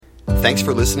Thanks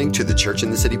for listening to the Church in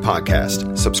the City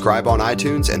podcast. Subscribe on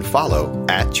iTunes and follow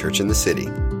at Church in the City.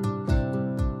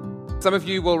 Some of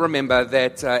you will remember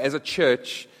that as a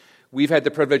church, we've had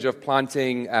the privilege of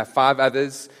planting 5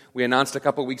 others. We announced a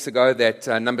couple of weeks ago that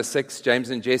number 6, James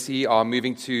and Jesse, are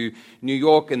moving to New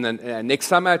York in the next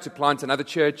summer to plant another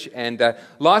church. And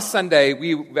last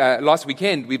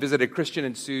weekend, we visited Christian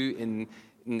and Sue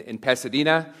in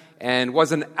Pasadena, and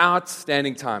was an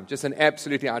outstanding time, just an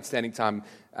absolutely outstanding time.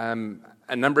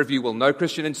 A number of you will know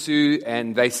Christian and Sue,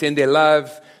 and they send their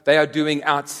love. They are doing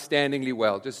outstandingly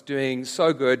well, just doing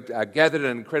so good. Gathered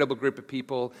an incredible group of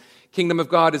people. Kingdom of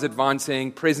God is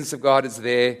advancing. Presence of God is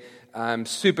there.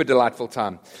 Super delightful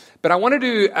time. But I wanted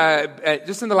to,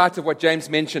 just in the light of what James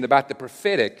mentioned about the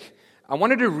prophetic, I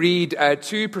wanted to read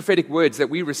 2 prophetic words that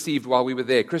we received while we were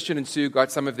there. Christian and Sue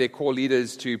got some of their core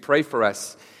leaders to pray for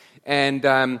us. And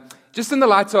just in the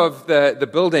light of the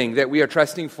building that we are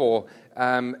trusting for,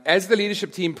 as the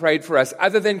leadership team prayed for us,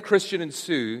 other than Christian and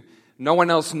Sue, no one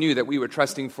else knew that we were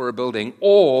trusting for a building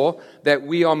or that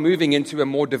we are moving into a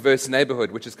more diverse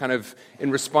neighborhood, which is kind of in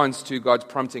response to God's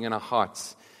prompting in our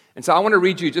hearts. And so I want to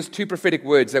read you just 2 prophetic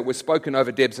words that were spoken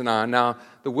over Debs and I. Now,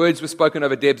 the words were spoken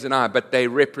over Debs and I, but they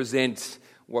represent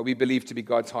what we believe to be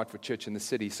God's heart for Church in the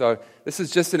City. So this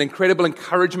is just an incredible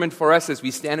encouragement for us as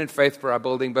we stand in faith for our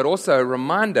building, but also a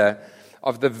reminder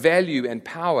of the value and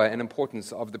power and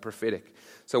importance of the prophetic.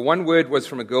 So one word was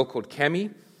from a girl called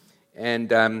Cami,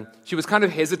 and she was kind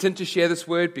of hesitant to share this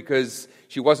word because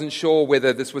she wasn't sure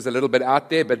whether this was a little bit out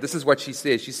there, but this is what she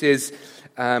says. She says,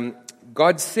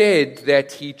 God said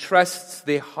that He trusts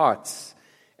their hearts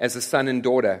as a son and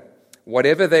daughter.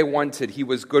 Whatever they wanted, He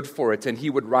was good for it, and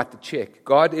He would write the check.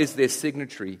 God is their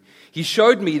signatory. He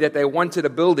showed me that they wanted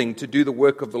a building to do the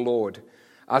work of the Lord.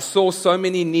 I saw so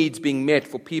many needs being met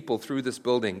for people through this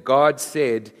building. God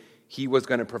said He was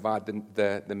going to provide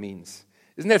the means.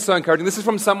 Isn't that so encouraging? This is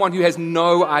from someone who has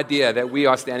no idea that we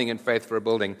are standing in faith for a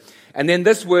building. And then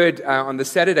this word on the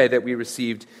Saturday that we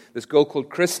received, this girl called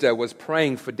Krista was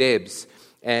praying for Debs.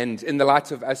 And in the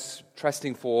light of us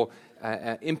trusting for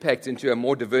impact into a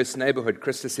more diverse neighborhood,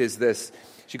 Krista says this.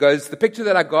 She goes, the picture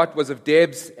that I got was of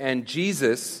Debs and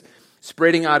Jesus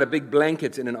spreading out a big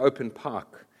blanket in an open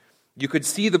park. You couldn't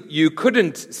see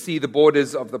the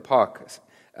borders of the park.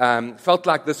 Felt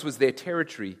like this was their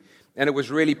territory, and it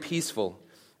was really peaceful.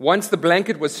 Once the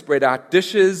blanket was spread out,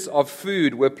 dishes of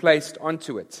food were placed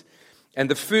onto it.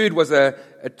 And the food was a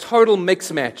total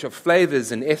mix-match of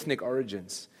flavors and ethnic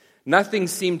origins. Nothing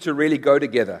seemed to really go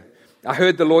together. I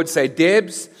heard the Lord say,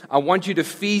 Debs, I want you to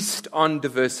feast on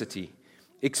diversity.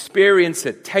 Experience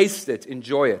it, taste it,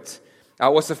 enjoy it. I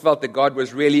also felt that God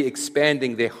was really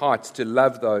expanding their hearts to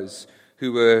love those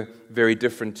who were very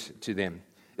different to them.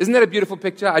 Isn't that a beautiful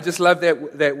picture? I just love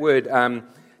that word.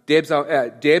 Debs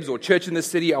or Church in the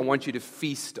City, I want you to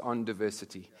feast on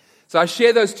diversity. So I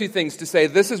share those 2 things to say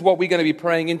this is what we're going to be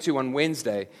praying into on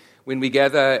Wednesday when we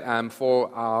gather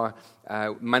for our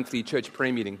monthly church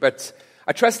prayer meeting. But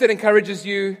I trust that encourages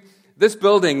you. This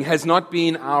building has not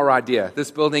been our idea. This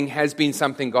building has been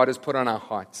something God has put on our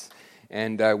hearts.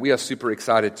 And we are super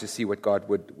excited to see what God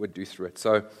would do through it.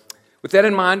 So with that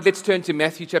in mind, let's turn to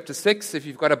Matthew chapter 6. If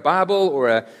you've got a Bible or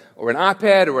an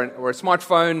iPad or a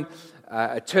smartphone,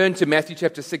 turn to Matthew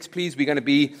chapter 6, please. We're going to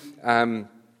be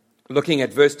looking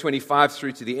at verse 25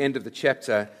 through to the end of the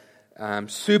chapter.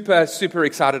 Super, super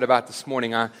excited about this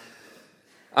morning. I'm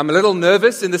a little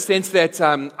nervous in the sense that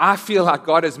I feel like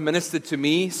God has ministered to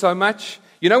me so much.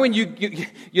 You know when you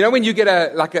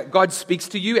get God speaks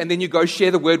to you and then you go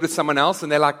share the word with someone else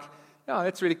and they're like, oh,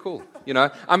 that's really cool. You know,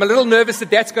 I'm a little nervous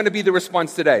that that's going to be the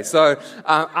response today. So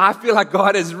I feel like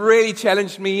God has really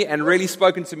challenged me and really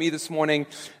spoken to me this morning.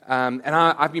 And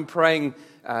I've been praying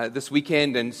this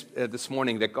weekend and this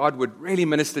morning that God would really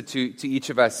minister to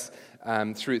each of us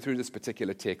through this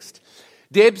particular text.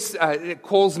 Debs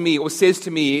calls me or says to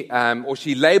me, or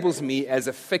she labels me as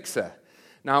a fixer.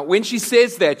 Now, when she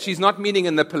says that, she's not meaning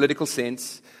in the political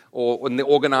sense or in the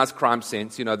organized crime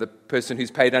sense, you know, the person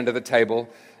who's paid under the table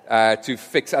to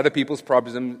fix other people's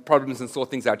problems and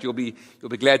sort things out. You'll be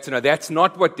glad to know that's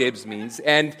not what Debs means.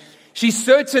 And she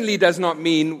certainly does not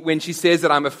mean when she says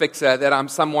that I'm a fixer, that I'm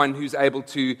someone who's able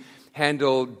to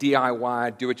handle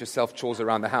DIY, do-it-yourself chores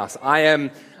around the house. I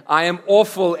am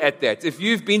awful at that. If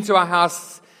you've been to our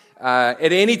house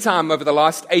at any time over the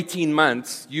last 18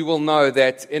 months, you will know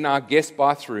that in our guest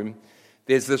bathroom,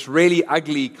 there's this really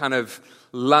ugly kind of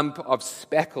lump of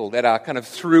spackle that I kind of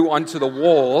threw onto the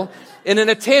wall in an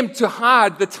attempt to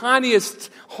hide the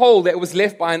tiniest hole that was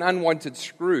left by an unwanted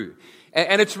screw.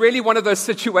 And it's really one of those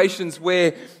situations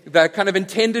where the kind of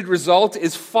intended result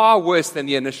is far worse than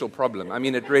the initial problem. I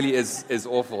mean, it really is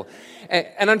awful.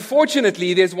 And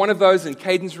unfortunately, there's one of those in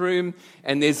Caden's room,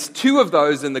 and there's two of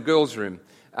those in the girls' room.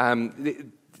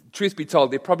 Truth be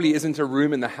told, there probably isn't a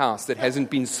room in the house that hasn't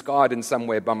been scarred in some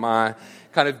way by my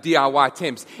kind of DIY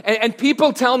attempts. And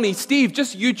people tell me, Steve,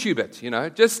 just YouTube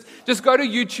it, just go to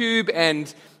YouTube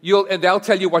and they'll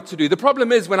tell you what to do. The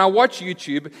problem is when I watch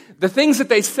YouTube, the things that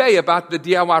they say about the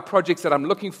DIY projects that I'm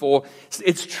looking for,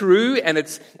 it's true and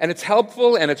it's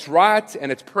helpful and it's right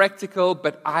and it's practical,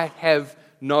 but I have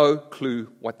no clue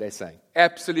what they're saying.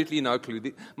 Absolutely no clue.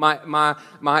 My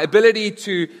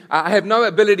ability I have no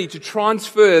ability to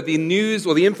transfer the news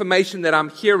or the information that I'm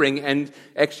hearing and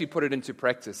actually put it into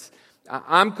practice.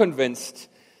 I'm convinced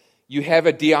you have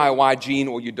a DIY gene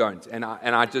or you don't, and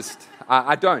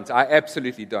I don't. I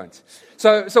absolutely don't.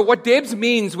 So what Debs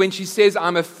means when she says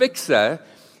I'm a fixer,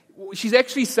 she's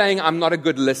actually saying I'm not a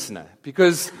good listener,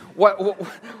 because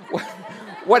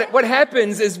what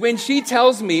happens is when she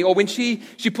tells me, or when she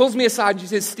pulls me aside and she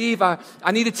says, Steve, I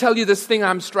need to tell you this thing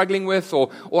I'm struggling with, or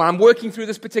I'm working through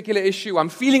this particular issue, I'm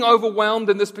feeling overwhelmed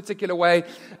in this particular way,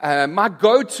 my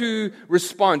go-to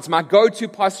response, my go-to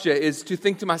posture is to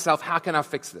think to myself, how can I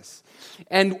fix this?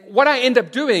 And what I end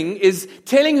up doing is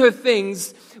telling her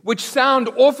things which sound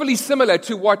awfully similar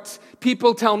to what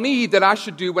people tell me that I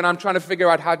should do when I'm trying to figure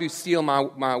out how to seal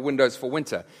my windows for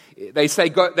winter. They say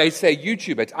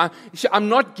YouTube it. I'm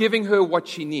not giving her what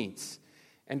she needs.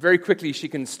 And very quickly she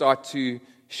can start to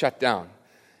shut down.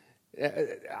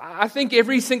 I think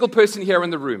every single person here in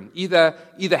the room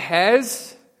either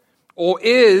has or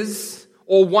is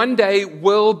or one day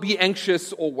will be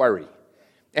anxious or worry.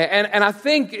 And I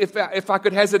think if I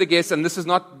could hazard a guess, and this is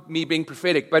not me being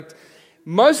prophetic, but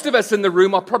most of us in the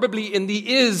room are probably in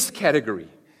the is category.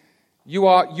 You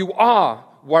are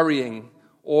worrying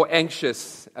or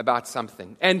anxious about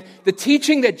something. And the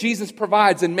teaching that Jesus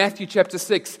provides in Matthew chapter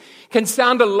 6 can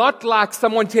sound a lot like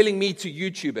someone telling me to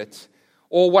YouTube it,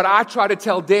 or what I try to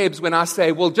tell Debs when I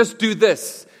say, well, just do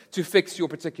this to fix your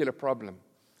particular problem.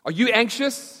 Are you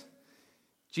anxious?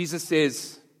 Jesus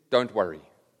says, don't worry.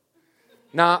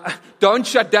 Now, don't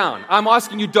shut down. I'm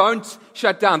asking you, don't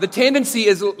shut down. The tendency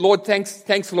is, Lord,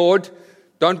 thanks, Lord.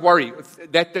 Don't worry.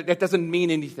 That doesn't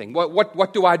mean anything.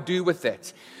 What do I do with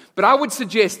that? But I would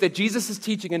suggest that Jesus'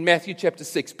 teaching in Matthew chapter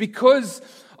 6, because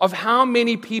of how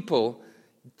many people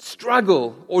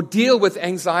struggle or deal with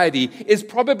anxiety, is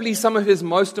probably some of his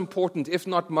most important, if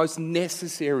not most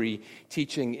necessary,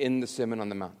 teaching in the Sermon on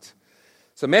the Mount.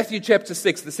 So Matthew chapter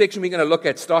 6, the section we're going to look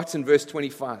at, starts in verse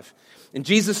 25. And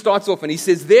Jesus starts off and he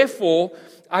says, therefore,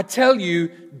 I tell you,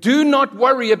 do not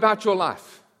worry about your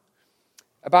life.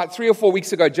 About 3 or 4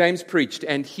 weeks ago, James preached,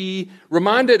 and he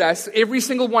reminded us, every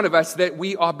single one of us, that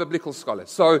we are biblical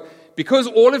scholars. So because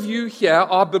all of you here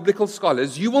are biblical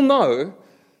scholars, you will know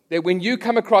that when you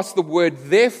come across the word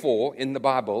therefore in the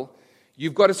Bible,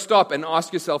 you've got to stop and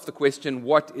ask yourself the question,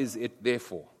 what is it there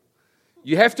for?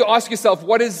 You have to ask yourself,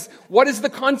 what is the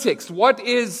context? What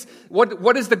is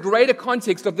the greater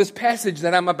context of this passage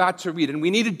that I'm about to read? And we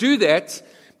need to do that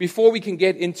before we can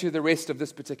get into the rest of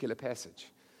this particular passage.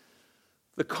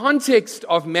 The context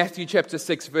of Matthew chapter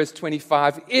 6, verse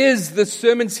 25 is the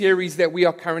sermon series that we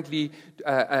are currently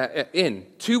in.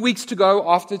 2 weeks to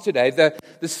go after today,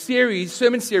 the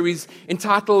sermon series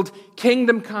entitled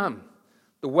Kingdom Come.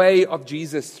 The way of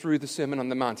Jesus through the Sermon on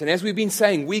the Mount. And as we've been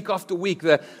saying week after week,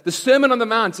 the Sermon on the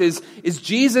Mount is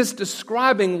Jesus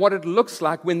describing what it looks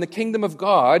like when the kingdom of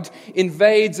God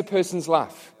invades a person's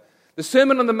life. The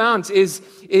Sermon on the Mount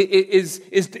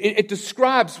it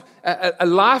describes a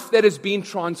life that has been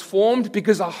transformed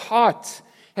because a heart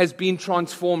has been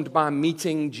transformed by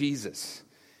meeting Jesus.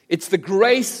 It's the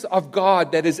grace of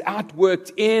God that is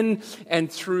outworked in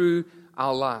and through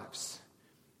our lives.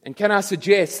 And can I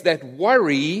suggest that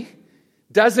worry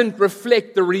doesn't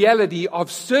reflect the reality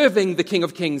of serving the King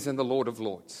of Kings and the Lord of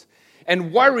Lords.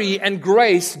 And worry and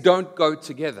grace don't go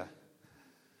together.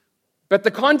 But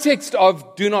the context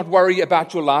of do not worry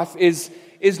about your life is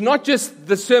not just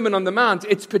the Sermon on the Mount,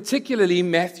 it's particularly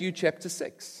Matthew chapter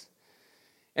 6.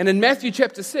 And in Matthew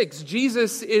chapter 6,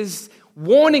 Jesus is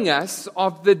warning us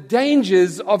of the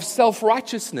dangers of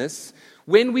self-righteousness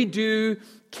when we do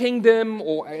kingdom,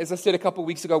 or as I said a couple of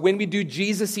weeks ago, when we do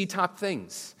Jesus-y type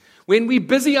things, when we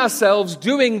busy ourselves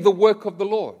doing the work of the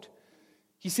Lord.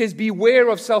 He says, beware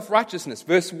of self-righteousness.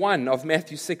 Verse 1 of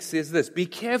Matthew 6 says this, be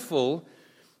careful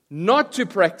not to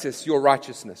practice your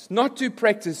righteousness, not to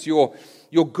practice your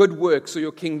good works or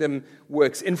your kingdom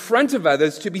works in front of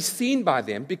others to be seen by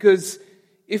them, because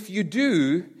if you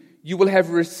do, you will have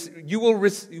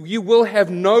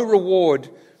no reward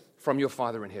from your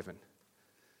Father in heaven.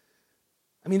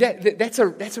 I mean, that's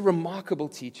a remarkable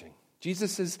teaching.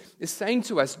 Jesus is saying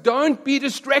to us, don't be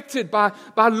distracted by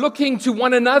looking to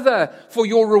one another for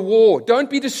your reward. Don't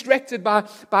be distracted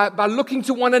by looking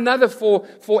to one another for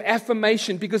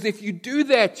affirmation, because if you do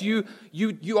that, you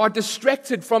are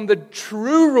distracted from the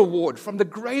true reward, from the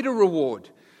greater reward,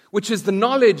 which is the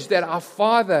knowledge that our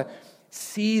Father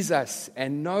sees us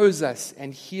and knows us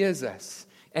and hears us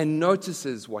and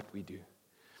notices what we do.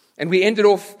 And we ended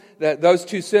off those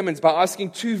two sermons by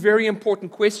asking two very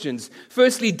important questions.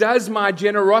 Firstly, does my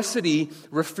generosity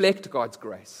reflect God's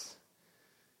grace?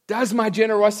 Does my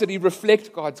generosity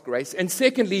reflect God's grace? And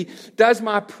secondly, does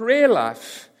my prayer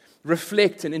life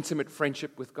reflect an intimate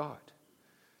friendship with God?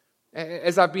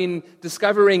 As I've been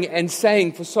discovering and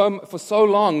saying for so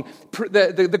long,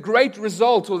 the great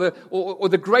result or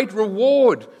the great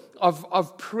reward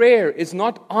of prayer is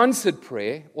not answered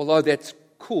prayer, although that's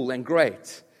cool and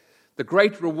great. The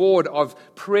great reward of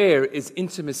prayer is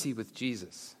intimacy with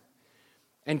Jesus.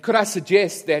 And could I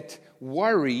suggest that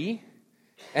worry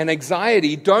and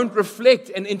anxiety don't reflect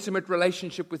an intimate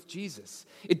relationship with Jesus?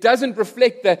 It doesn't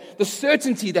reflect the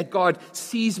certainty that God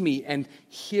sees me and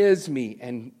hears me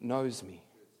and knows me.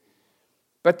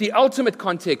 But the ultimate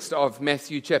context of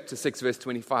Matthew chapter 6, verse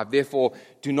 25, therefore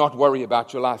do not worry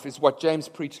about your life, is what James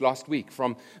preached last week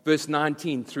from verse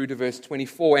 19 through to verse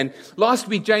 24. And last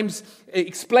week, James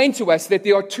explained to us that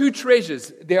there are two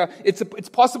treasures. It's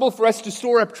possible for us to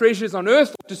store up treasures on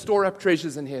earth or to store up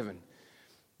treasures in heaven.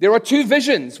 There are two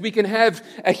visions. We can have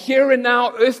a here and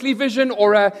now earthly vision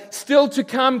or a still to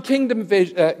come kingdom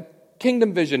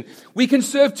vision. We can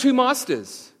serve two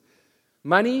masters,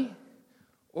 money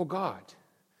or God.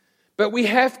 But we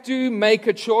have to make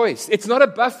a choice. It's not a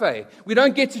buffet. We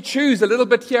don't get to choose a little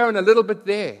bit here and a little bit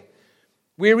there.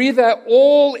 We're either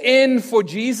all in for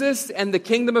Jesus and the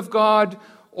kingdom of God,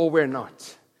 or we're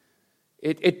not.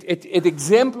 It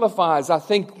exemplifies, I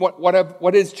think,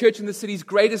 what is Church in the City's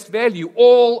greatest value.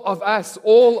 All of us,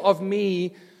 all of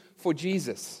me for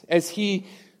Jesus. As he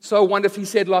so wonderfully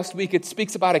said last week, it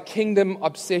speaks about a kingdom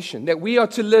obsession, that we are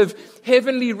to live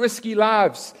heavenly risky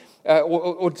lives,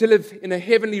 or to live in a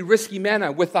heavenly risky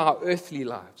manner with our earthly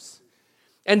lives.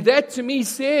 And that to me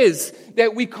says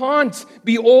that we can't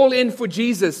be all in for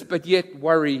Jesus, but yet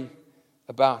worry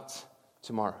about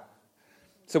tomorrow.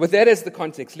 So with that as the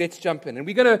context, let's jump in. And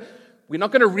we're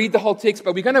not going to read the whole text,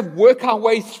 but we're going to work our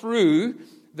way through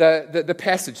the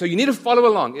passage. So you need to follow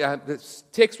along. The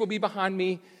text will be behind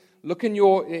me. Look in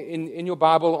your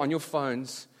Bible, on your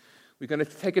phones. We're going to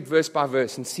take it verse by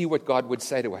verse and see what God would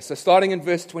say to us. So starting in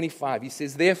verse 25, he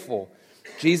says, therefore,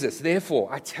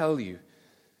 I tell you,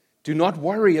 do not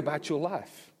worry about your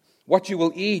life, what you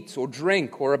will eat or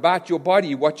drink, or about your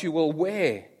body, what you will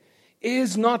wear.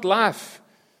 Is not life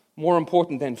more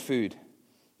important than food,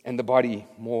 and the body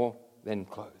more than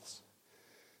clothes?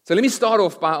 So let me start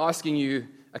off by asking you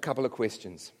a couple of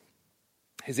questions.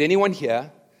 Has anyone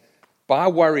here, by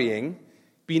worrying,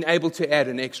 been able to add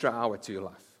an extra hour to your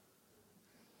life?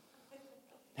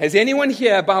 Has anyone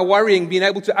here, by worrying, been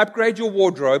able to upgrade your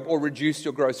wardrobe or reduce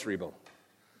your grocery bill?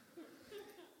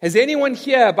 Has anyone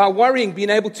here, by worrying, been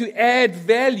able to add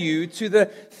value to the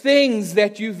things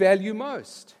that you value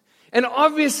most? And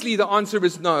obviously the answer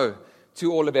is no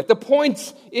to all of that. The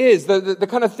point is, the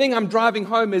kind of thing I'm driving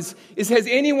home is has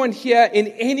anyone here in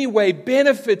any way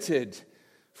benefited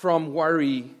from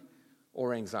worry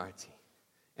or anxiety?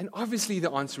 And obviously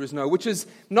the answer is no, which is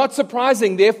not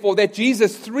surprising, therefore, that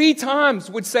Jesus 3 times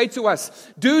would say to us,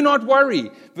 do not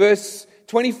worry. Verse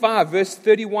 25, verse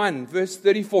 31, verse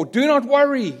 34. Do not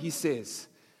worry, he says.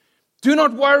 Do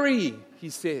not worry, he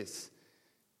says.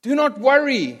 Do not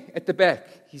worry at the back,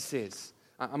 he says.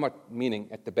 I'm not meaning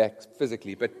at the back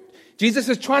physically, but Jesus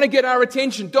is trying to get our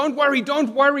attention. Don't worry,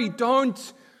 don't worry,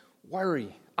 don't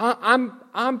worry.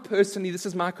 I'm personally, this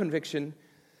is my conviction,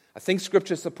 I think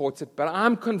Scripture supports it, but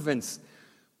I'm convinced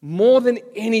more than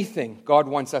anything, God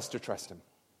wants us to trust Him.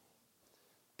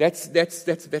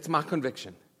 That's my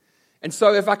conviction. And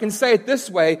so if I can say it this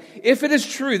way, if it is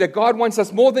true that God wants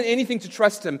us more than anything to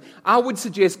trust Him, I would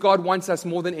suggest God wants us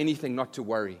more than anything not to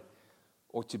worry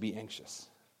or to be anxious.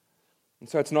 And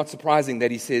so it's not surprising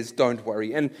that He says, don't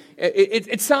worry. And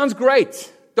it sounds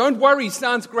great. Don't worry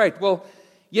sounds great. Well,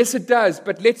 yes, it does,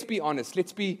 but let's be honest.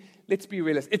 Let's be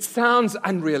realistic. It sounds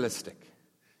unrealistic.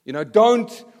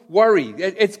 Don't worry.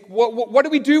 What do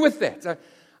we do with that?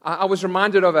 I was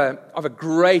reminded of a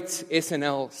great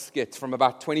SNL skit from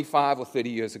about 25 or 30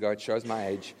 years ago. It shows my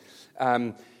age.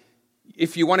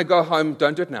 If you want to go home,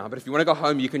 don't do it now, but if you want to go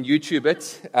home, you can YouTube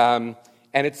it.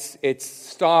 and it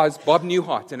stars Bob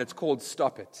Newhart, and it's called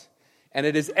Stop It. And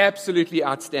it is absolutely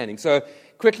outstanding. So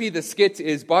quickly, the skit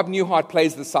is Bob Newhart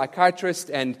plays the psychiatrist,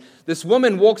 and this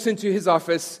woman walks into his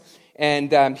office,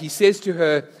 and he says to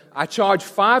her, I charge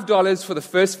 $5 for the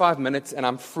first 5 minutes, and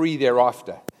I'm free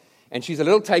thereafter. And she's a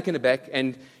little taken aback,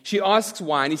 and she asks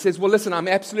why, and he says, well, listen, I'm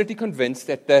absolutely convinced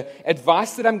that the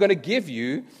advice that I'm going to give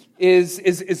you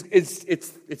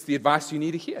it's the advice you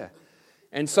need to hear.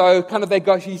 And so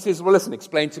he says, well, listen,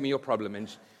 explain to me your problem. And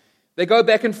they go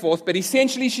back and forth, but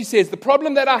essentially she says, the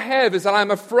problem that I have is that I'm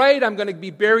afraid I'm going to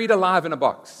be buried alive in a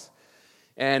box.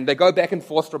 And they go back and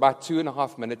forth for about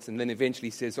 2.5 minutes, and then eventually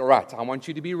says, all right, I want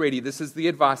you to be ready. This is the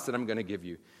advice that I'm going to give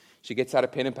you. She gets out a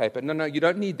pen and paper. No, you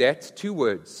don't need that. 2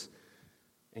 words.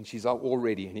 And she's all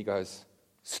ready. And he goes,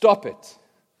 stop it.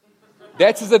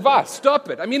 That's his advice. Stop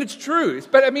it. I mean, it's true.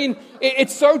 But I mean,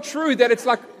 it's so true that it's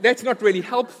like, that's not really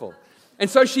helpful. And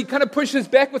so she kind of pushes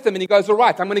back with him, and he goes, all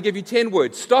right, I'm going to give you 10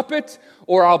 words. Stop it,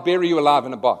 or I'll bury you alive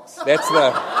in a box. That's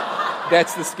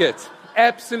the skit.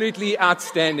 Absolutely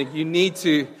outstanding. You need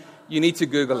to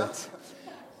Google it.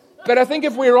 But I think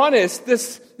if we're honest,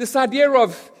 this idea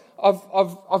of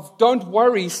don't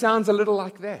worry sounds a little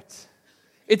like that.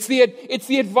 It's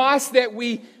the advice that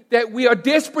we are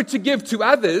desperate to give to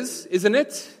others, isn't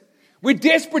it? We're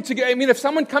desperate to give. I mean, if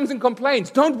someone comes and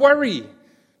complains, don't worry.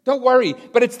 Don't worry.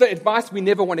 But it's the advice we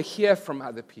never want to hear from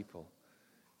other people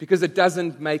because it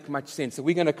doesn't make much sense. So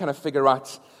we're going to kind of figure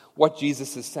out what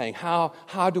Jesus is saying.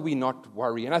 How do we not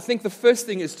worry? And I think the first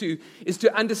thing is to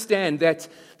understand that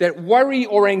worry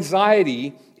or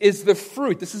anxiety is the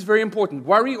fruit. This is very important.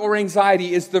 Worry or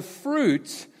anxiety is the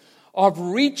fruit of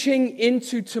reaching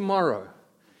into tomorrow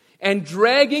and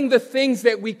dragging the things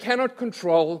that we cannot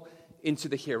control into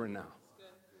the here and now.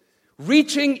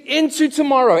 Reaching into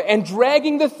tomorrow and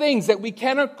dragging the things that we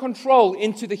cannot control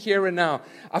into the here and now.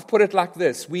 I've put it like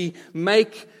this. We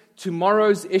make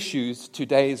tomorrow's issues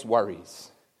today's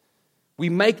worries. We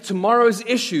make tomorrow's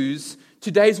issues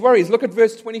today's worries. Look at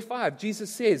verse 25.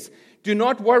 Jesus says, do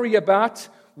not worry about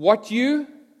what you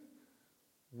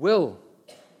will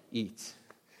eat.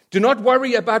 Do not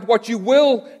worry about what you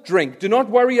will drink. Do not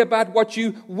worry about what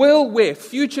you will wear.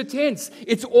 Future tense.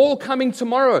 It's all coming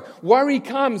tomorrow. Worry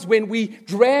comes when we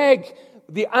drag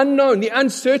the unknown, the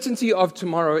uncertainty of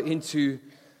tomorrow into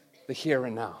the here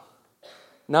and now.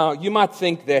 Now, you might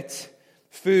think that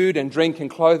food and drink and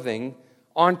clothing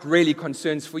aren't really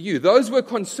concerns for you. Those were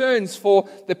concerns for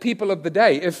the people of the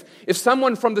day. If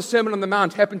someone from the Sermon on the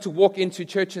Mount happened to walk into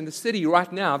church in the city right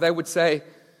now, they would say,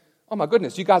 oh my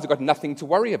goodness, you guys have got nothing to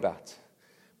worry about.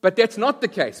 But that's not the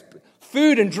case.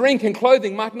 Food and drink and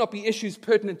clothing might not be issues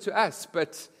pertinent to us,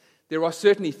 but there are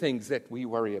certainly things that we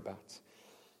worry about.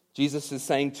 Jesus is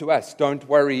saying to us, don't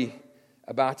worry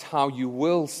about how you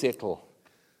will settle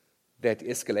that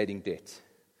escalating debt.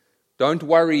 Don't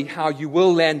worry how you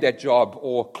will land that job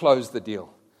or close the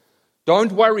deal.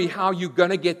 Don't worry how you're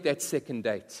going to get that second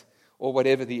date or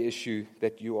whatever the issue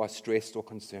that you are stressed or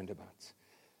concerned about.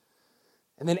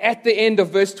 And then at the end of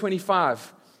verse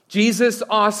 25, Jesus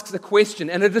asks a question,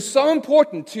 and it is so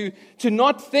important to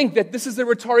not think that this is a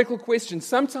rhetorical question.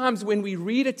 Sometimes when we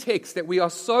read a text that we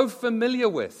are so familiar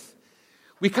with,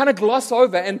 we kind of gloss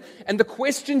over, and the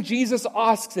question Jesus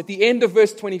asks at the end of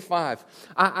verse 25,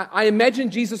 I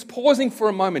imagine Jesus pausing for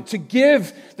a moment to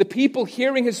give the people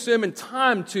hearing his sermon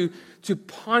time to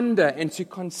ponder and to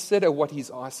consider what he's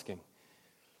asking.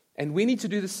 And we need to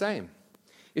do the same.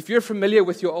 If you're familiar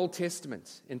with your Old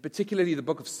Testament, and particularly the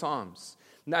book of Psalms,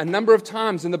 a number of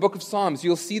times in the book of Psalms,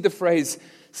 you'll see the phrase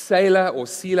Selah or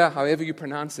Selah, however you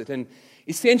pronounce it. And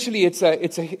essentially, it's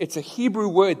a Hebrew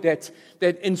word that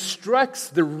instructs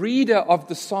the reader of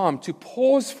the psalm to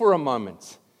pause for a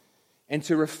moment and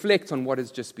to reflect on what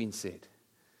has just been said.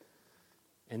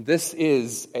 And this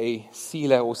is a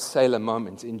Selah or Selah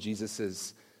moment in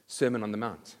Jesus' Sermon on the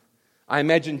Mount. I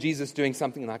imagine Jesus doing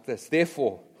something like this.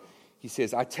 Therefore, he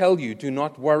says, I tell you, do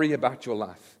not worry about your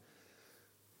life,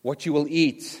 what you will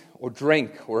eat or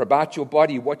drink, or about your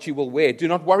body, what you will wear. Do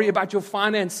not worry about your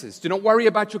finances. Do not worry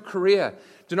about your career.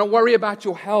 Do not worry about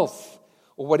your health,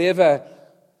 or whatever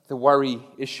the worry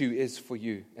issue is for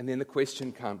you. And then the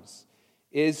question comes,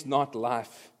 is not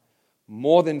life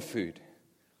more than food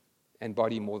and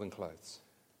body more than clothes?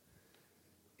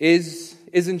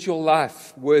 Isn't your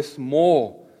life worth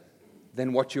more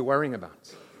than what you're worrying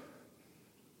about?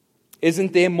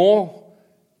 Isn't there more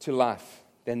to life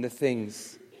than the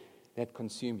things that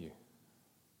consume you?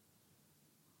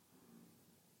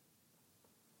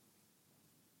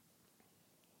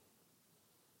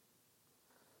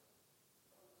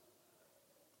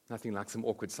 Nothing like some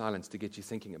awkward silence to get you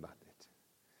thinking about that.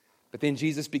 But then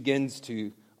Jesus begins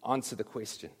to answer the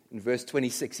question. In verse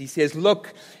 26, he says,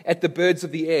 look at the birds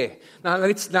of the air. Now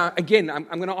again, I'm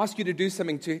going to ask you to do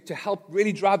something to help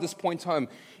really drive this point home.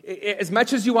 As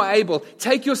much as you are able,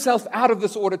 take yourself out of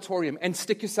this auditorium and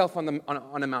stick yourself on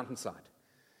a mountainside.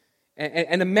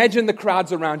 And imagine the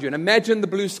crowds around you, and imagine the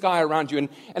blue sky around you.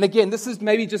 And again, this is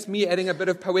maybe just me adding a bit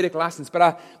of poetic license, but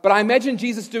I imagine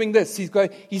Jesus doing this. He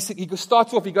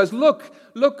starts off, he goes, look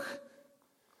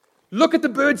at the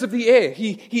birds of the air.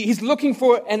 He's looking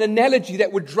for an analogy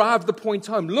that would drive the point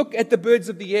home. Look at the birds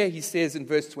of the air, he says in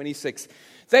verse 26.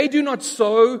 They do not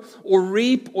sow or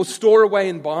reap or store away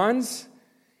in barns,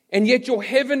 and yet your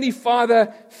heavenly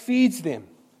Father feeds them.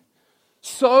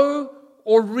 Sow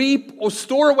or reap or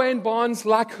store away in barns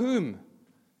like whom?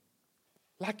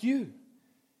 Like you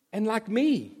and like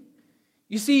me.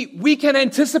 You see, we can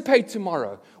anticipate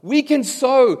tomorrow. We can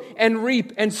sow and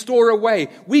reap and store away.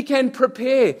 We can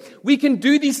prepare. We can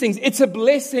do these things. It's a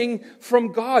blessing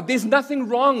from God. There's nothing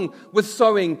wrong with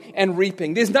sowing and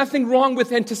reaping. There's nothing wrong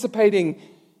with anticipating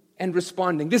and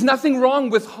responding. There's nothing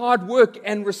wrong with hard work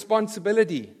and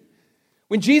responsibility.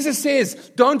 When Jesus says,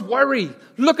 don't worry,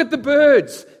 look at the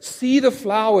birds, see the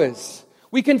flowers,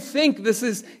 we can think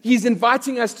he's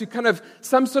inviting us to kind of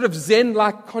some sort of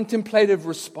Zen-like contemplative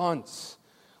response,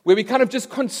 where we're kind of just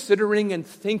considering and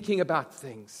thinking about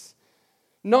things.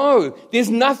 No, there's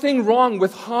nothing wrong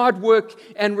with hard work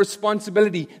and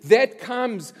responsibility. That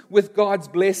comes with God's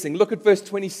blessing. Look at verse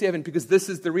 27, because this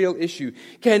is the real issue.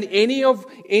 Can any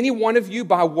one of you,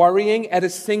 by worrying, add a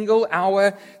single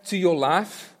hour to your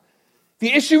life?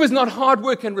 The issue is not hard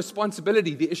work and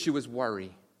responsibility. The issue is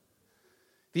worry.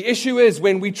 The issue is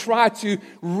when we try to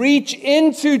reach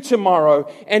into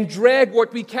tomorrow and drag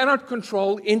what we cannot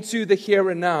control into the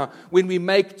here and now, when we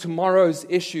make tomorrow's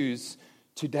issues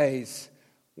today's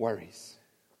worries.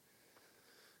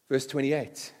 Verse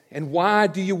 28. And why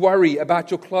do you worry about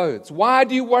your clothes? Why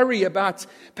do you worry about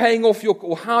paying off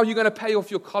or how you're going to pay off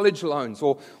your college loans,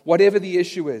 or whatever the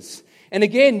issue is? And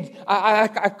again,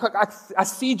 I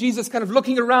see Jesus kind of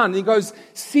looking around, and he goes,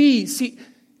 see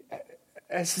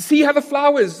how the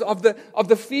flowers of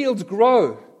the fields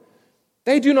grow.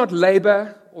 They do not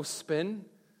labor or spin.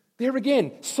 There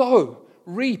again, sow,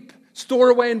 reap, store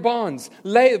away in barns,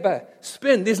 labor,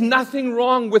 spin. There's nothing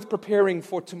wrong with preparing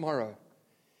for tomorrow.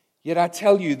 Yet I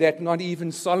tell you that not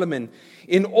even Solomon,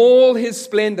 in all his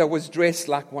splendor, was dressed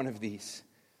like one of these.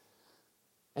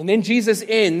 And then Jesus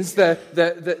ends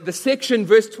the section,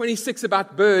 verse 26,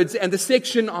 about birds, and the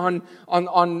section on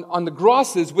the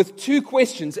grasses with two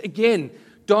questions. Again,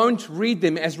 don't read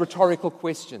them as rhetorical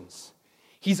questions.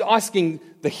 He's asking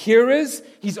the hearers,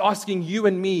 he's asking you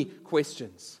and me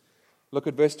questions. Look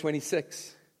at verse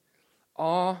 26.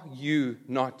 Are you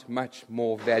not much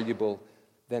more valuable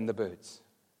than the birds?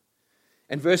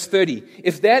 And verse 30,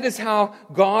 if that is how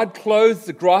God clothes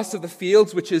the grass of the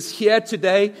fields, which is here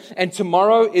today and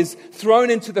tomorrow is thrown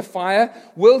into the fire,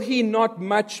 will he not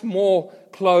much more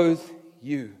clothe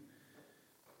you?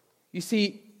 You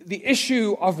see, the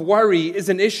issue of worry is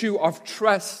an issue of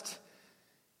trust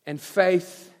and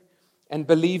faith and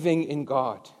believing in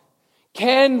God.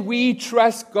 Can we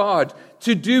trust God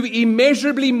to do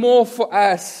immeasurably more for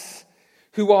us,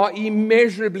 who are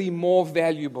immeasurably more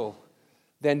valuable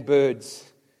than birds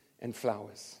and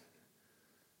flowers?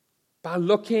 By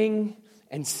looking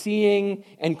and seeing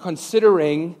and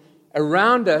considering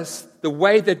around us the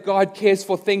way that God cares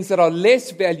for things that are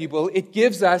less valuable, it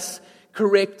gives us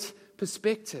correct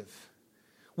perspective.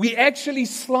 We actually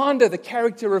slander the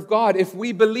character of God if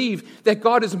we believe that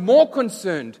God is more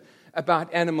concerned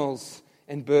about animals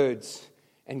and birds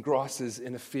and grasses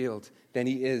in a field than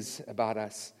he is about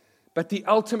us. But the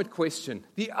ultimate question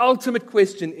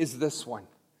is this one.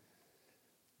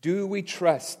 Do we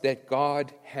trust that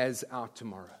God has our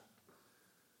tomorrow?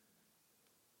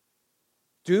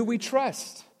 Do we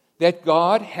trust that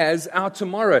God has our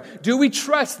tomorrow? Do we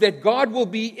trust that God will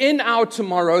be in our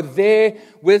tomorrow there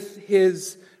with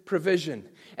his provision?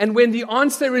 And when the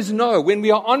answer is no, when we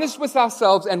are honest with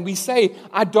ourselves and we say,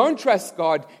 I don't trust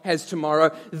God has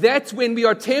tomorrow, that's when we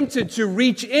are tempted to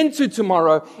reach into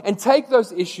tomorrow and take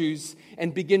those issues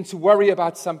and begin to worry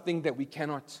about something that we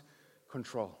cannot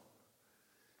control.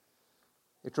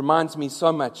 It reminds me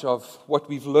so much of what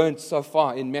we've learned so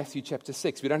far in Matthew chapter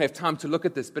 6. We don't have time to look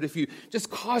at this, but if you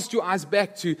just cast your eyes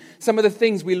back to some of the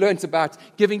things we learned about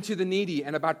giving to the needy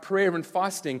and about prayer and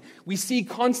fasting, we see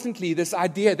constantly this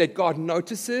idea that God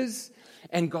notices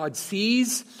and God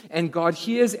sees and God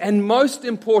hears, and most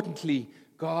importantly,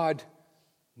 God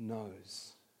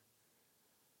knows.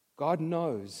 God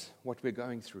knows what we're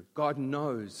going through. God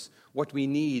knows what we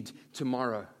need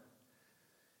tomorrow.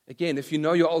 Again, if you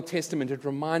know your Old Testament, it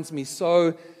reminds me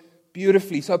so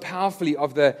beautifully, so powerfully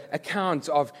of the account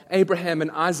of Abraham and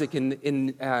Isaac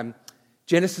in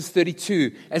Genesis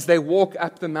 32, as they walk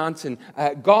up the mountain.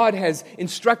 God has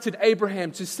instructed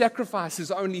Abraham to sacrifice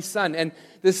his only son. And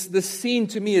this scene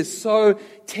to me is so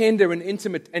tender and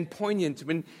intimate and poignant.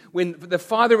 When the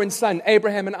father and son,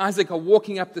 Abraham and Isaac, are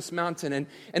walking up this mountain.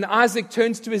 And Isaac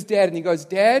turns to his dad and he goes,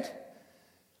 "Dad,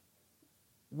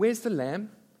 where's the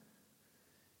lamb?"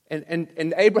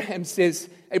 And Abraham says,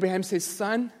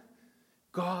 "Son,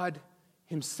 God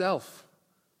himself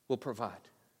will provide."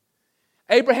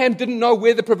 Abraham didn't know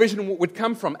where the provision would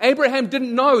come from. Abraham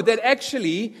didn't know that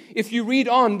actually, if you read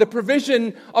on, the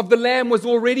provision of the lamb was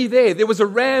already there. There was a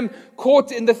ram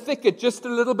caught in the thicket just a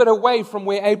little bit away from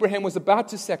where Abraham was about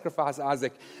to sacrifice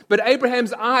Isaac. But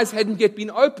Abraham's eyes hadn't yet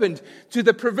been opened to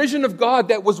the provision of God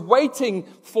that was waiting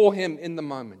for him in the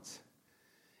moment.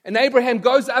 And Abraham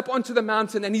goes up onto the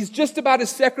mountain and he's just about to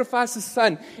sacrifice his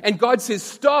son. And God says,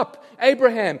 "Stop,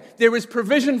 Abraham, there is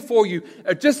provision for you.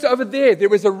 Just over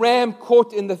there is a ram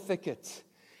caught in the thicket."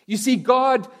 You see,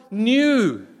 God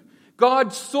knew.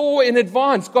 God saw in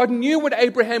advance. God knew what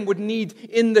Abraham would need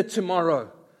in the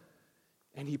tomorrow.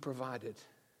 And he provided.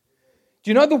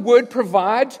 Do you know the word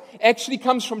provide actually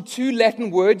comes from two Latin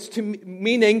words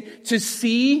meaning to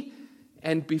see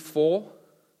and before?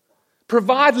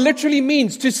 Provide literally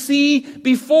means to see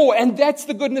before, and that's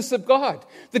the goodness of God.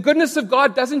 The goodness of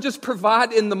God doesn't just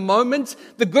provide in the moment.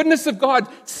 The goodness of God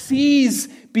sees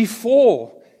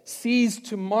before, sees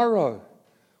tomorrow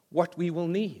what we will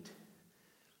need,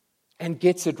 and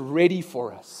gets it ready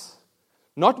for us.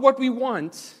 Not what we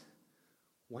want,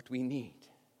 what we need.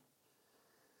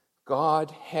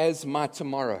 God has my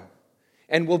tomorrow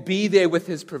and will be there with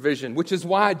his provision, which is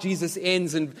why Jesus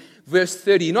ends in verse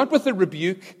 30, not with a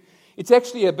rebuke. It's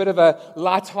actually a bit of a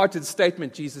light-hearted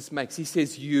statement Jesus makes. He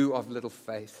says, "You of little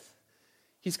faith."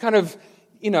 He's kind of,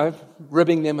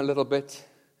 ribbing them a little bit.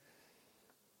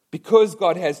 Because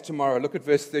God has tomorrow. Look at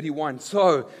verse 31.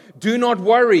 "So do not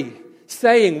worry,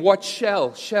 saying, what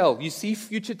shall. You see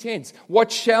future tense.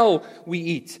 What shall we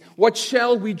eat? What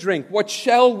shall we drink? What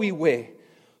shall we wear?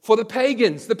 For the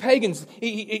pagans,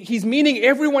 he's meaning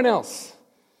everyone else.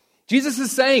 Jesus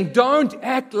is saying, don't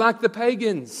act like the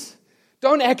pagans.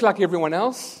 Don't act like everyone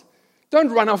else. Don't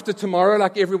run after tomorrow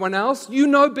like everyone else. You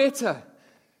know better.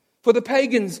 For the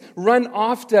pagans run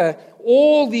after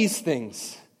all these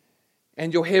things.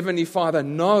 And your heavenly Father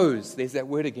knows, there's that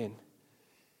word again,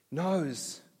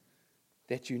 knows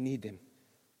that you need them.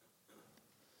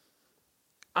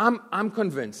 I'm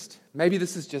convinced, maybe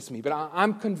this is just me, but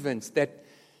I'm convinced that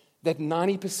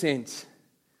 90%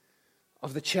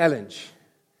 of the challenge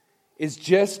is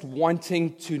just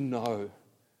wanting to know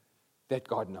that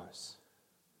God knows.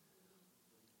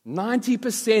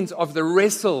 90% of the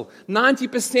wrestle,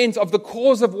 90% of the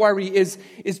cause of worry is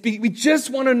we just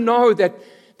want to know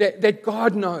that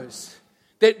God knows.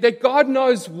 That God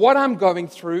knows what I'm going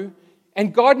through,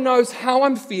 and God knows how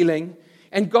I'm feeling,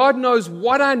 and God knows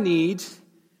what I need,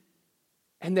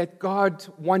 and that God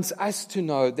wants us to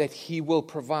know that He will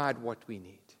provide what we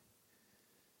need.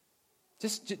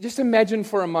 Just imagine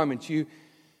for a moment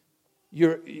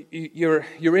you're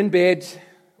in bed,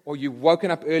 or you've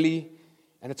woken up early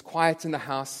and it's quiet in the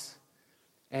house,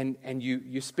 and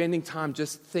you're spending time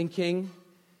just thinking,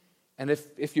 and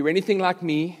if you're anything like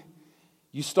me,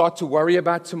 you start to worry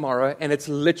about tomorrow, and it's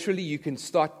literally,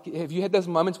 have you had those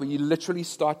moments where you literally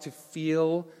start to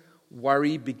feel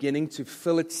worry beginning to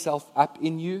fill itself up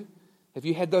in you? Have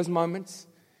you had those moments?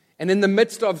 And in the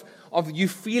midst of you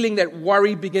feeling that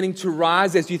worry beginning to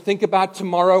rise as you think about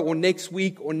tomorrow or next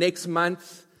week or next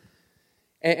month,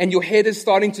 and your head is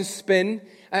starting to spin,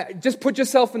 just put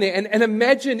yourself in there and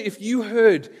imagine if you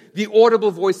heard the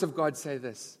audible voice of God say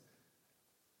this: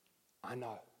 I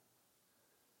know.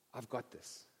 I've got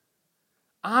this.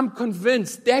 I'm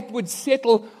convinced that would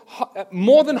settle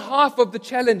more than half of the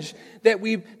challenge that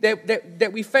we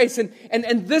face.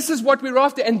 And this is what we're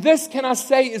after. And this, can I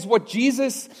say, is what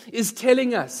Jesus is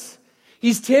telling us.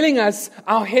 He's telling us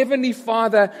our Heavenly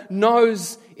Father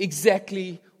knows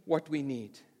exactly what we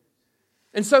need.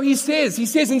 And so He says,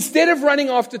 instead of running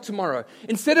after tomorrow,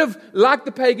 instead of, like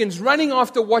the pagans, running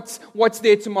after what's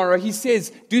there tomorrow, He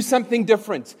says, do something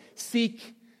different.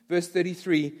 Seek, verse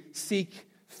 33, seek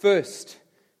first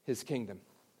His kingdom.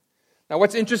 Now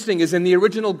what's interesting is in the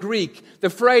original Greek, the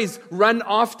phrase run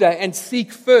after and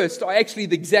seek first are actually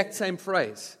the exact same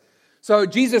phrase. So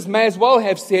Jesus may as well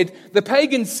have said, the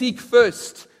pagans seek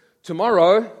first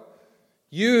tomorrow,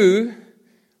 you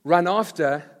run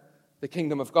after the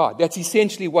kingdom of God. That's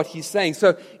essentially what he's saying.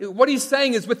 So what he's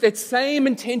saying is, with that same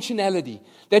intentionality,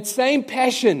 that same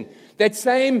passion, that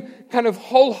same kind of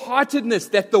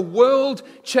wholeheartedness that the world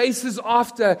chases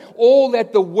after, all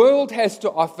that the world has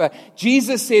to offer,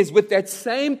 Jesus says, with that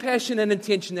same passion and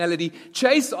intentionality,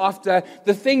 chase after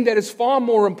the thing that is far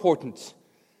more important,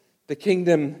 the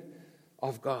kingdom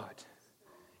of God.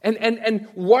 And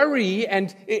worry,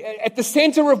 and at the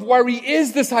center of worry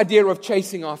is this idea of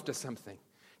chasing after something.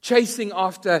 Chasing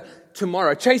after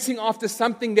tomorrow. Chasing after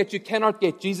something that you cannot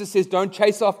get. Jesus says, don't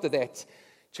chase after that.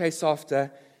 Chase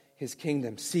after His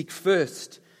kingdom. Seek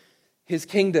first His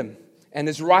kingdom and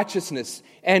His righteousness.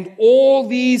 And all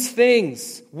these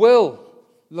things will,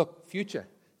 look, future,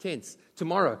 tense,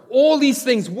 tomorrow. All these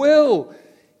things will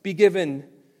be given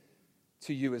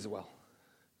to you as well.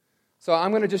 So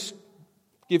I'm going to just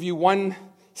give you one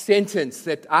sentence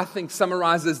that I think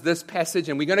summarizes this passage,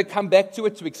 and we're going to come back to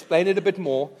it to explain it a bit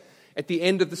more at the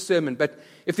end of the sermon. But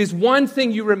if there's one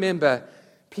thing you remember,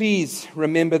 please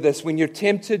remember this. When you're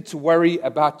tempted to worry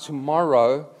about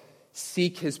tomorrow,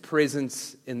 seek His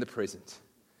presence in the present.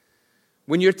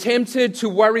 When you're tempted to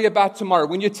worry about tomorrow,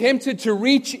 when you're tempted to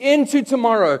reach into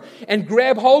tomorrow and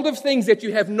grab hold of things that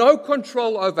you have no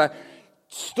control over,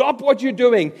 stop what you're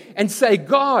doing and say,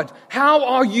 God, how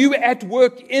are you at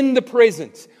work in the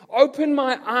present? Open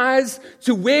my eyes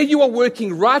to where you are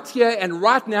working right here and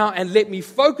right now, and let me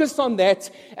focus on that,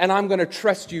 and I'm going to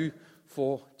trust you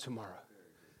for tomorrow.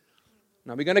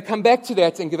 Now, we're going to come back to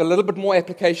that and give a little bit more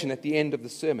application at the end of the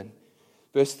sermon.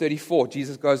 Verse 34,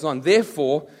 Jesus goes on,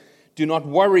 therefore, do not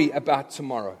worry about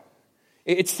tomorrow.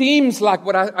 It seems like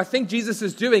what I think Jesus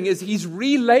is doing is He's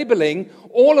relabeling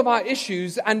all of our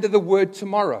issues under the word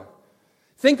tomorrow.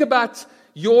 Think about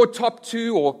your top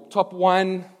two or top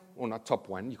one, or not top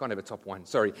one, you can't have a top one,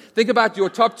 sorry. Think about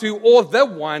your top two or the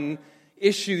one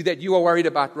issue that you are worried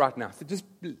about right now. So just,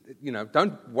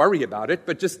 don't worry about it,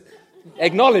 but just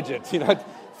acknowledge it,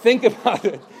 think about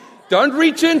it. Don't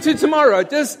reach into tomorrow,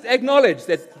 just acknowledge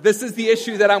that this is the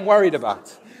issue that I'm worried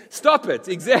about. Stop it,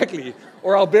 exactly.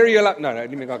 Or I'll bury you alive. No, let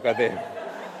me not go there.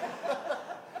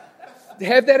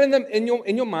 Have that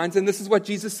in your minds, and this is what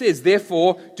Jesus says.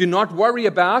 Therefore, do not worry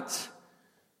about.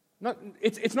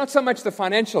 It's not so much the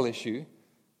financial issue.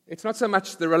 It's not so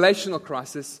much the relational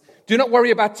crisis. Do not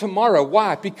worry about tomorrow.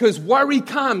 Why? Because worry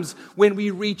comes when we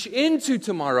reach into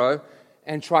tomorrow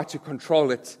and try to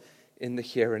control it in the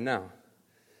here and now.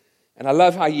 And I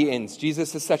love how He ends.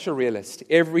 Jesus is such a realist.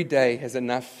 Every day has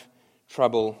enough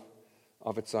trouble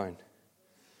of its own.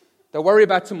 Don't worry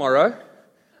about tomorrow.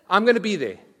 I'm going to be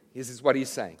there. This is what He's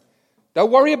saying.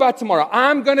 Don't worry about tomorrow.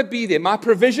 I'm going to be there. My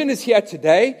provision is here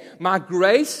today. My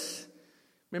grace,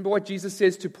 remember what Jesus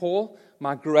says to Paul?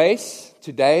 My grace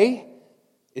today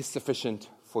is sufficient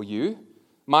for you.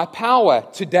 My power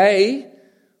today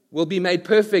will be made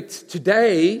perfect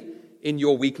today in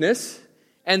your weakness.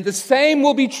 And the same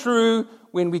will be true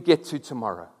when we get to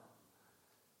tomorrow.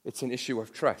 It's an issue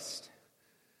of trust.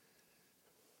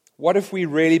 What if we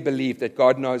really believe that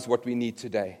God knows what we need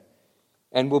today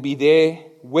and will be there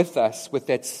with us with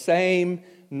that same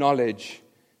knowledge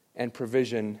and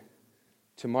provision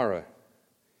tomorrow?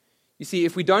 You see,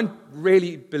 if we don't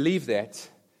really believe that,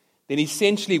 then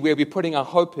essentially where we're putting our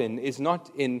hope in is not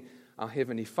in our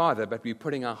Heavenly Father, but we're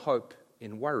putting our hope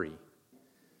in worry.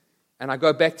 And I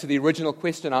go back to the original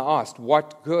question I asked,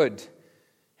 what good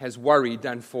has worry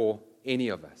done for any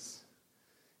of us?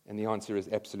 And the answer is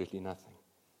absolutely nothing.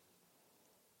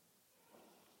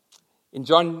 In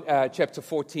John chapter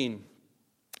 14,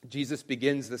 Jesus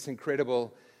begins this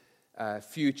incredible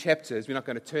few chapters. We're not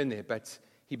going to turn there, but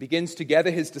He begins to gather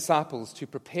His disciples to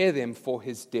prepare them for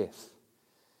His death.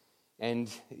 And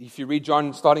if you read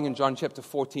John, starting in John chapter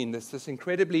 14, there's this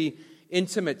incredibly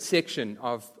intimate section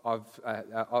of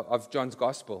John's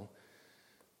gospel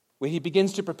where He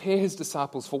begins to prepare His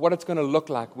disciples for what it's going to look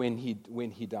like when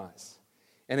he dies.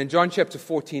 And in John chapter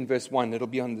 14, verse 1, it'll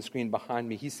be on the screen behind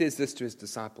me, He says this to His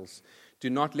disciples, do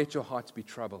not let your hearts be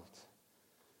troubled.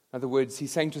 In other words,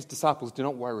 He's saying to His disciples, do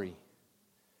not worry.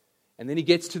 And then He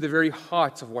gets to the very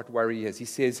heart of what worry is. He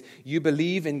says, you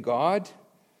believe in God,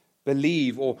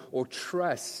 believe or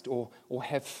trust or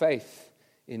have faith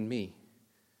in me.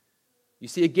 You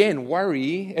see, again,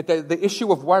 worry, the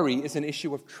issue of worry is an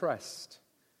issue of trust.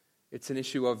 It's an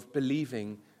issue of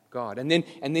believing God. And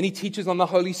then He teaches on the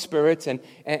Holy Spirit,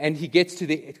 and He gets to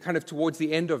the kind of towards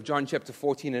the end of John chapter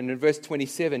 14, and in verse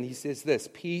 27 He says this,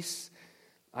 peace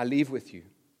I leave with you,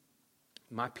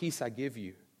 my peace I give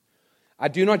you. I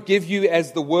do not give you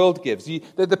as the world gives.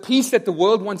 The peace that the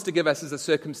world wants to give us is a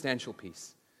circumstantial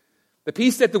peace. The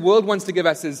peace that the world wants to give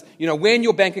us is, when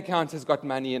your bank account has got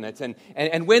money in it,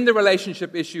 and when the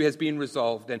relationship issue has been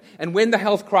resolved, and when the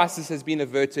health crisis has been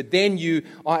averted, then you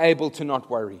are able to not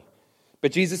worry.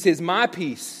 But Jesus says, my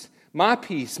peace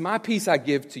I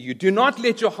give to you. Do not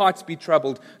let your hearts be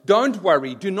troubled. Don't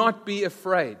worry. Do not be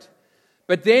afraid.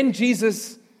 But then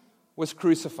Jesus was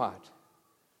crucified.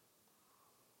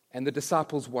 And the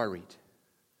disciples worried.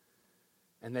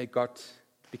 And they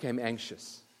became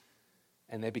anxious.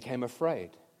 And they became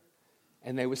afraid.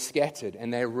 And they were scattered.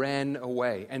 And they ran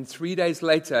away. And 3 days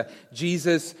later,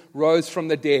 Jesus rose from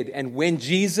the dead. And when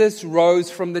Jesus rose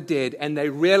from the dead and they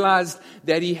realized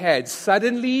that he had,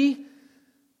 suddenly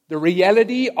the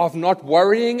reality of not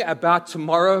worrying about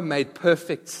tomorrow made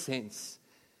perfect sense.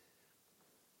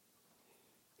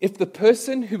 If the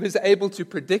person who is able to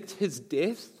predict his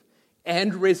death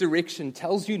and resurrection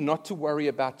tells you not to worry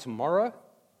about tomorrow,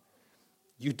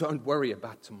 you don't worry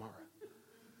about tomorrow.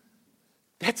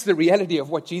 That's the reality of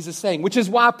what Jesus is saying, which is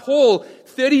why Paul,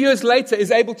 30 years later,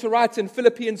 is able to write in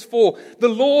Philippians 4, the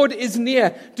Lord is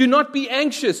near. Do not be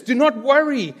anxious. Do not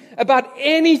worry about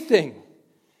anything.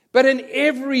 But in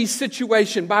every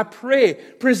situation, by prayer,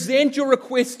 present your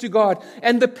requests to God,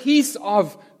 and the peace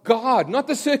of God, not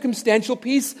the circumstantial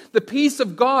peace, the peace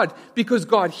of God, because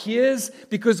God hears,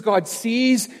 because God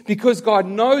sees, because God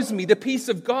knows me, the peace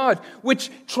of God,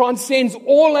 which transcends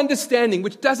all understanding,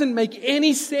 which doesn't make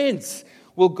any sense,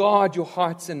 will guard your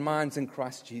hearts and minds in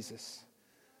Christ Jesus.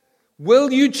 Will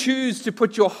you choose to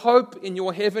put your hope in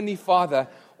your Heavenly Father,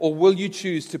 or will you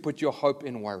choose to put your hope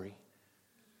in worry?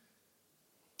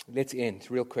 Let's end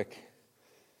real quick.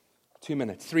 2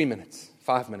 minutes, 3 minutes,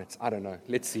 5 minutes, I don't know.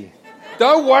 Let's see.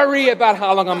 Don't worry about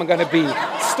how long I'm going to be.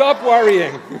 Stop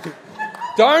worrying.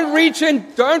 Don't reach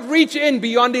in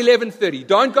beyond 11:30.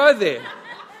 Don't go there.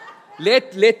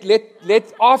 Let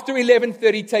after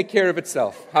 11:30 take care of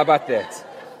itself. How about that?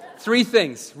 3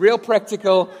 things, real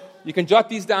practical. You can jot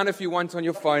these down if you want on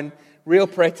your phone. Real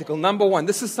practical. Number 1,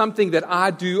 this is something that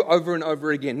I do over and over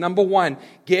again. Number 1,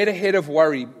 get ahead of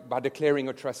worry by declaring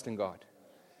your trust in God.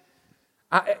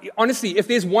 Honestly, if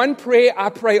there's one prayer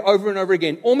I pray over and over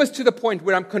again, almost to the point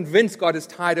where I'm convinced God is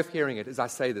tired of hearing it, is I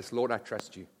say this: Lord, I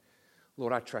trust you.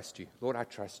 Lord, I trust you. Lord, I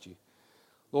trust you.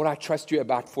 Lord, I trust you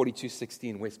about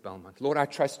 4216 West Belmont. Lord, I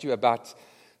trust you about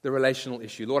the relational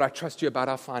issue. Lord, I trust you about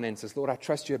our finances. Lord, I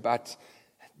trust you about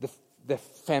the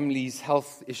family's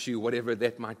health issue, whatever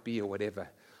that might be or whatever.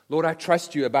 Lord, I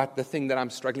trust you about the thing that I'm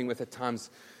struggling with at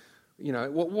times,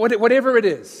 whatever it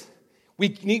is. We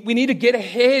need to get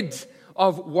ahead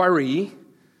of worry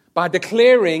by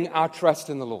declaring our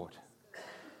trust in the Lord.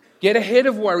 Get ahead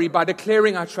of worry by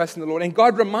declaring our trust in the Lord. And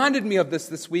God reminded me of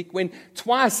this week when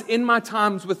twice in my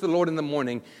times with the Lord in the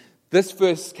morning, this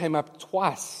verse came up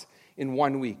twice in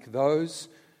 1 week. Those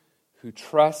who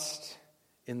trust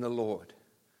in the Lord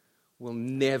will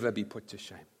never be put to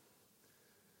shame.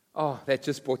 Oh, that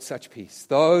just brought such peace.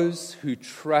 Those who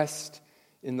trust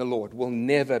in the Lord will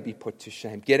never be put to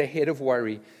shame. Get ahead of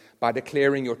worry by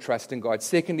declaring your trust in God.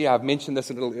 Secondly, I've mentioned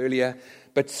this a little earlier,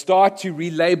 but start to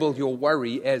relabel your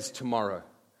worry as tomorrow.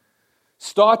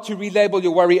 Start to relabel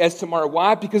your worry as tomorrow.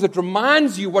 Why? Because it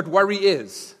reminds you what worry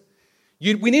is.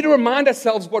 We need to remind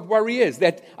ourselves what worry is.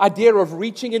 That idea of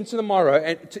reaching into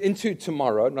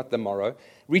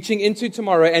reaching into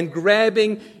tomorrow and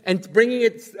grabbing and bringing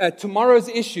it tomorrow's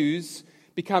issues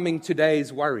becoming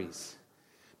today's worries.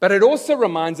 But it also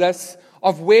reminds us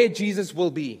of where Jesus will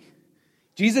be.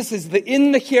 Jesus is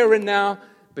in the here and now,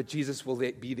 but Jesus will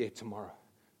be there tomorrow.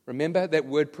 Remember that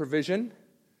word provision?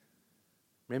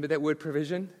 Remember that word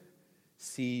provision?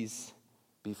 Sees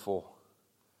before.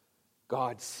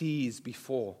 God sees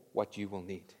before what you will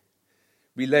need.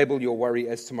 Relabel your worry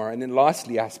as tomorrow. And then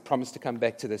lastly, I promise to come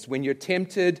back to this. When you're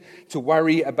tempted to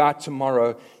worry about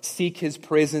tomorrow, seek His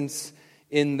presence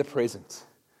in the present.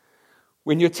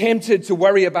 When you're tempted to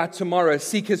worry about tomorrow,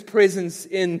 seek His presence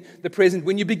in the present.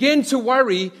 When you begin to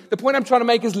worry, the point I'm trying to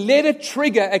make is let it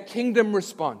trigger a kingdom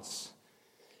response.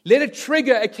 Let it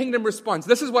trigger a kingdom response.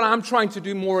 This is what I'm trying to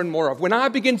do more and more of. When I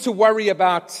begin to worry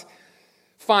about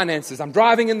finances, I'm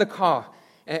driving in the car,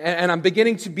 and I'm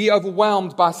beginning to be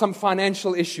overwhelmed by some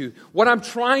financial issue. What I'm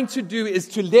trying to do is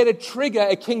to let it trigger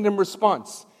a kingdom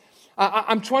response.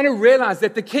 I'm trying to realize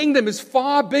that the kingdom is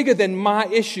far bigger than my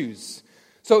issues.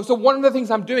 So one of the things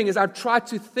I'm doing is I've tried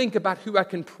to think about who I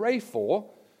can pray for,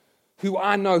 who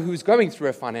I know who's going through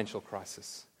a financial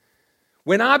crisis.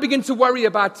 When I begin to worry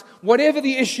about whatever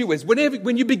the issue is,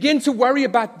 when you begin to worry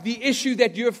about the issue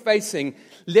that you're facing,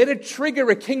 let it trigger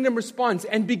a kingdom response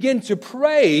and begin to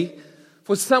pray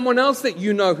for someone else that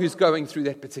you know who's going through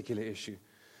that particular issue.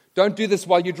 Don't do this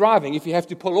while you're driving if you have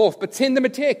to pull off, but send them a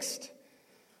text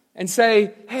and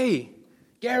say, hey,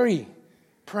 Gary,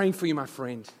 praying for you, my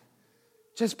friend.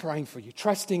 Just praying for you,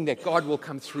 trusting that God will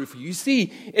come through for you. You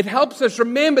see, it helps us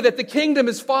remember that the kingdom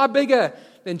is far bigger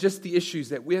than just the issues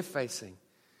that we're facing.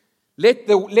 Let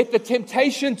the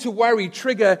temptation to worry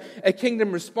trigger a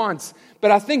kingdom response.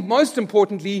 But I think most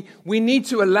importantly, we need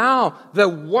to allow the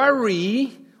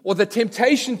worry or the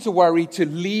temptation to worry to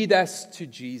lead us to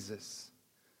Jesus.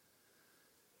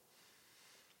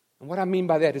 And what I mean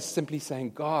by that is simply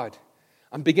saying, God,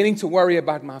 I'm beginning to worry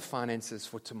about my finances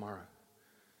for tomorrow.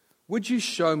 Would you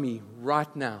show me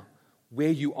right now where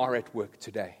you are at work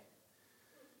today?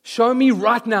 Show me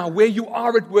right now where you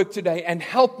are at work today and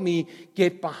help me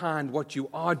get behind what you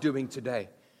are doing today.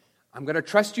 I'm going to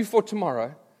trust you for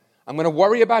tomorrow. I'm going to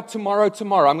worry about tomorrow.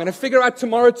 I'm going to figure out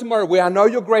tomorrow where I know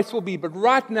your grace will be. But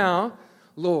right now,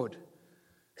 Lord,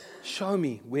 show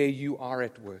me where you are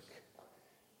at work.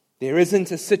 There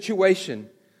isn't a situation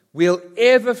we'll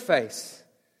ever face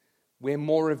where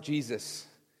more of Jesus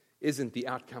isn't the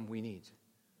outcome we need.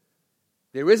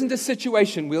 There isn't a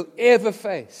situation we'll ever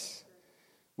face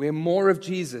where more of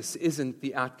Jesus isn't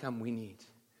the outcome we need.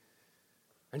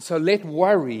 And so let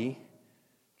worry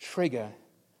trigger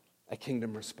a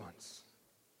kingdom response.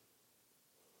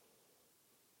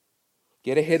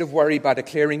 Get ahead of worry by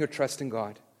declaring your trust in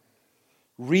God.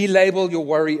 Relabel your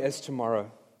worry as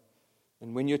tomorrow.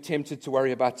 And when you're tempted to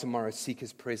worry about tomorrow, seek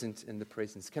His presence in the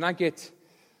presence. Can I get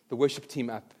the worship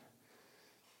team up?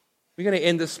 We're going to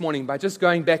end this morning by just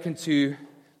going back into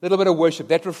a little bit of worship.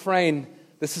 That refrain,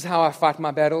 this is how I fight my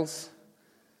battles.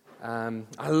 I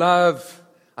love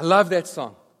that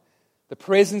song. The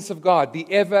presence of God,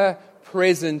 the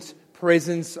ever-present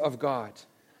presence of God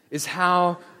is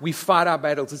how we fight our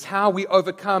battles. It's how we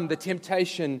overcome the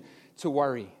temptation to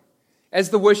worry.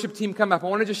 As the worship team come up, I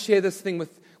want to just share this thing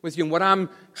with you and what I'm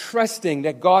trusting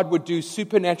that God would do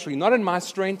supernaturally, not in my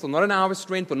strength or not in our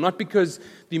strength or not because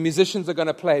the musicians are going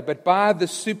to play, but by the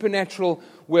supernatural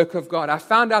work of God. I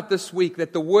found out this week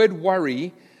that the word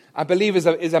worry, I believe, is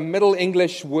a Middle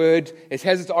English word. It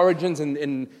has its origins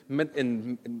in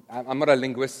I'm not a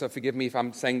linguist, so forgive me if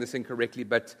I'm saying this incorrectly,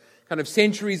 but kind of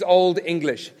centuries old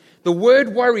English. The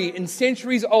word worry in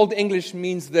centuries old English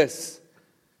means this: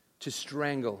 to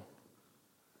strangle.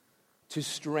 To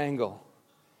strangle.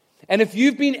 And if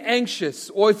you've been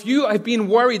anxious or if you have been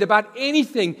worried about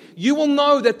anything, you will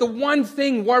know that the one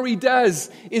thing worry does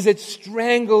is it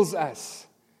strangles us.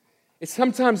 It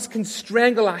sometimes can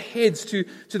strangle our heads to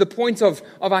the point of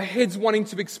our heads wanting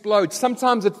to explode.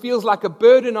 Sometimes it feels like a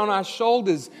burden on our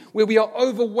shoulders where we are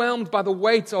overwhelmed by the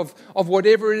weight of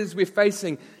whatever it is we're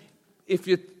facing. If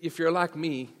you're like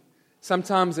me,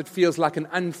 sometimes it feels like an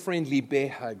unfriendly bear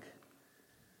hug.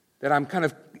 That I'm kind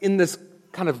of in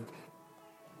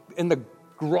the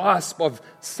grasp of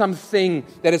something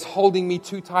that is holding me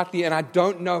too tightly and I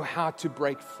don't know how to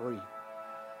break free.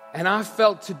 And I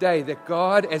felt today that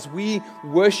God, as we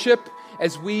worship,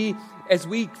 as we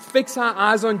fix our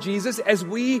eyes on Jesus, as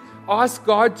we ask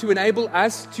God to enable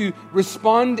us to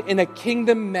respond in a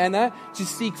kingdom manner, to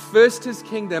seek first His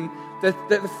kingdom, that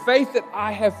the faith that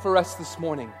I have for us this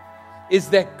morning is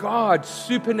that God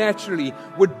supernaturally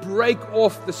would break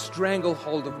off the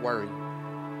stranglehold of worry.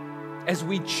 As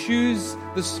we choose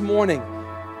this morning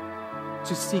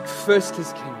to seek first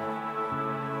His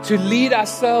kingdom, to lead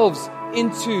ourselves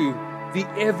into the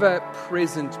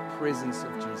ever-present presence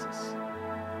of Jesus.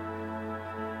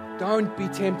 Don't be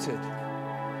tempted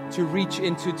to reach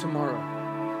into tomorrow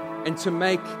and to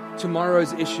make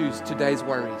tomorrow's issues today's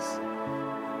worries.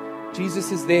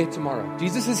 Jesus is there tomorrow.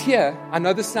 Jesus is here. I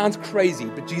know this sounds crazy,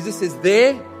 but Jesus is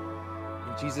there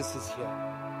and Jesus is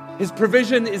here. His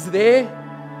provision is there.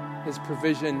 His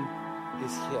provision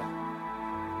is here.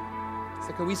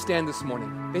 So can we stand this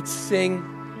morning? Let's sing.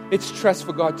 Let's trust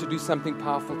for God to do something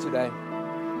powerful today.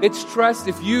 Let's trust.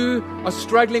 If you are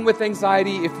struggling with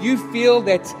anxiety, if you feel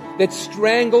that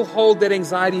stranglehold that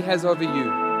anxiety has over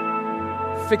you,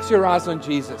 fix your eyes on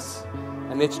Jesus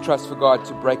and let's trust for God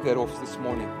to break that off this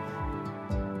morning.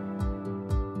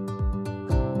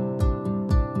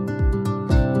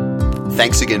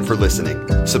 Thanks again for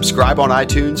listening. Subscribe on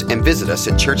iTunes and visit us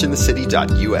at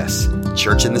churchinthecity.us.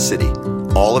 Church in the City,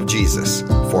 all of Jesus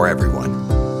for everyone.